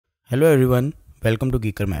Hello everyone, welcome to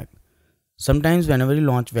GEEKERMAG. Sometimes whenever you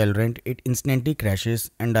launch Valorant, it instantly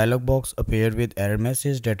crashes and dialog box appear with error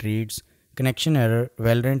message that reads, "Connection error,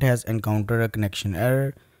 Valorant has encountered a connection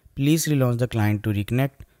error. Please relaunch the client to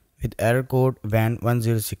reconnect with error code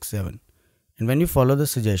WAN1067." And when you follow the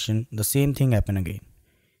suggestion, the same thing happen again.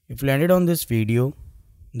 If you landed on this video,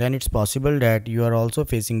 then it's possible that you are also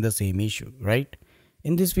facing the same issue, right?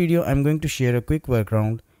 In this video, I'm going to share a quick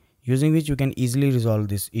workaround using which you can easily resolve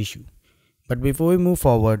this issue. But before we move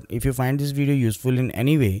forward, if you find this video useful in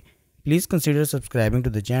any way, please consider subscribing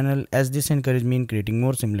to the channel as this encourages me in creating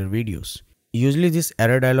more similar videos. Usually this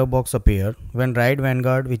error dialog box appears when Riot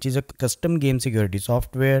Vanguard, which is a custom game security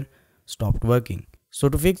software, stopped working. So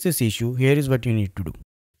to fix this issue, here is what you need to do.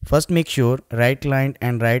 First, make sure Riot Client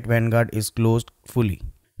and Riot Vanguard is closed fully.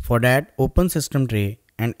 For that, open System Tray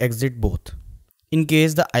and exit both. In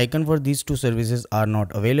case the icon for these two services are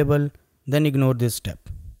not available, then ignore this step.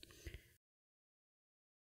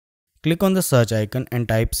 Click on the search icon and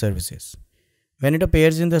type services. When it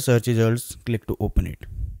appears in the search results, click to open it.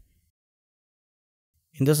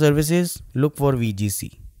 In the services, look for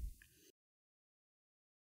VGC.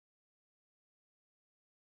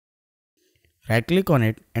 Right click on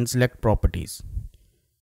it and select properties.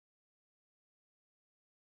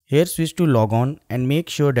 Here switch to log on and make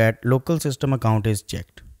sure that local system account is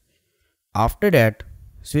checked. After that,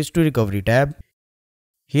 switch to recovery tab.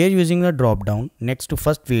 Here using the drop down next to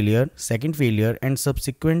first failure, second failure and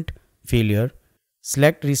subsequent failure,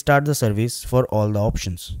 select restart the service for all the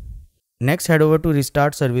options. Next head over to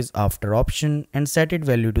restart service after option and set its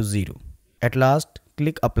value to 0. At last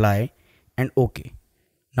click apply and OK.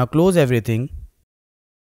 Now close everything.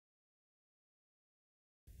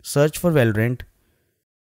 Search for Valorant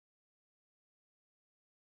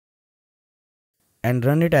and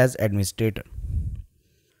run it as administrator.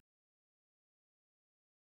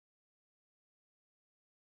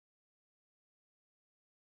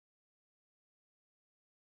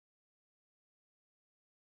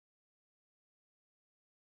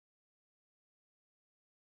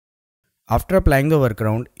 After applying the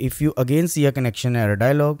workaround, if you again see a connection error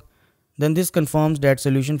dialog, then this confirms that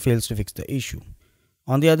solution fails to fix the issue.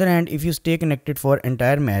 On the other hand, if you stay connected for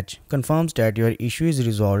entire match, confirms that your issue is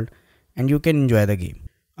resolved and you can enjoy the game.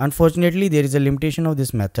 Unfortunately, there is a limitation of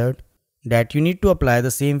this method that you need to apply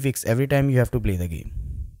the same fix every time you have to play the game.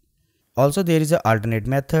 Also, there is an alternate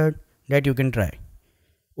method that you can try.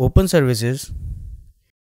 Open services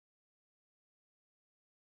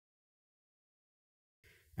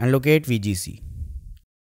and locate VGC.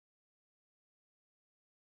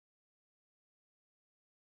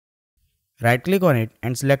 Right click on it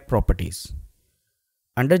and select properties.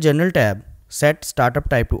 Under General tab, set startup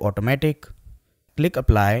type to automatic. Click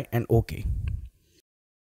apply and OK.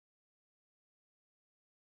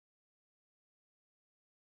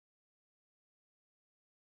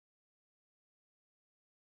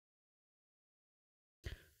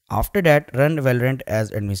 After that, run Valorant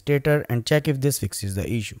as administrator and check if this fixes the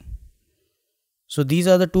issue. So these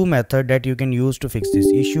are the two methods that you can use to fix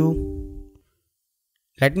this issue.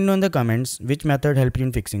 Let me know in the comments which method helped you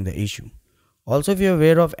in fixing the issue. Also, if you are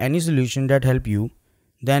aware of any solution that help you,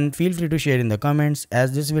 then feel free to share in the comments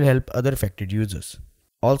as this will help other affected users.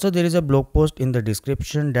 Also, there is a blog post in the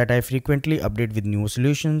description that I frequently update with new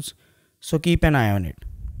solutions, so keep an eye on it.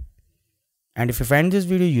 And if you find this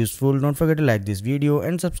video useful, don't forget to like this video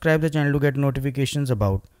and subscribe the channel to get notifications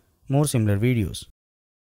about more similar videos.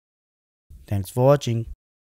 Thanks for watching.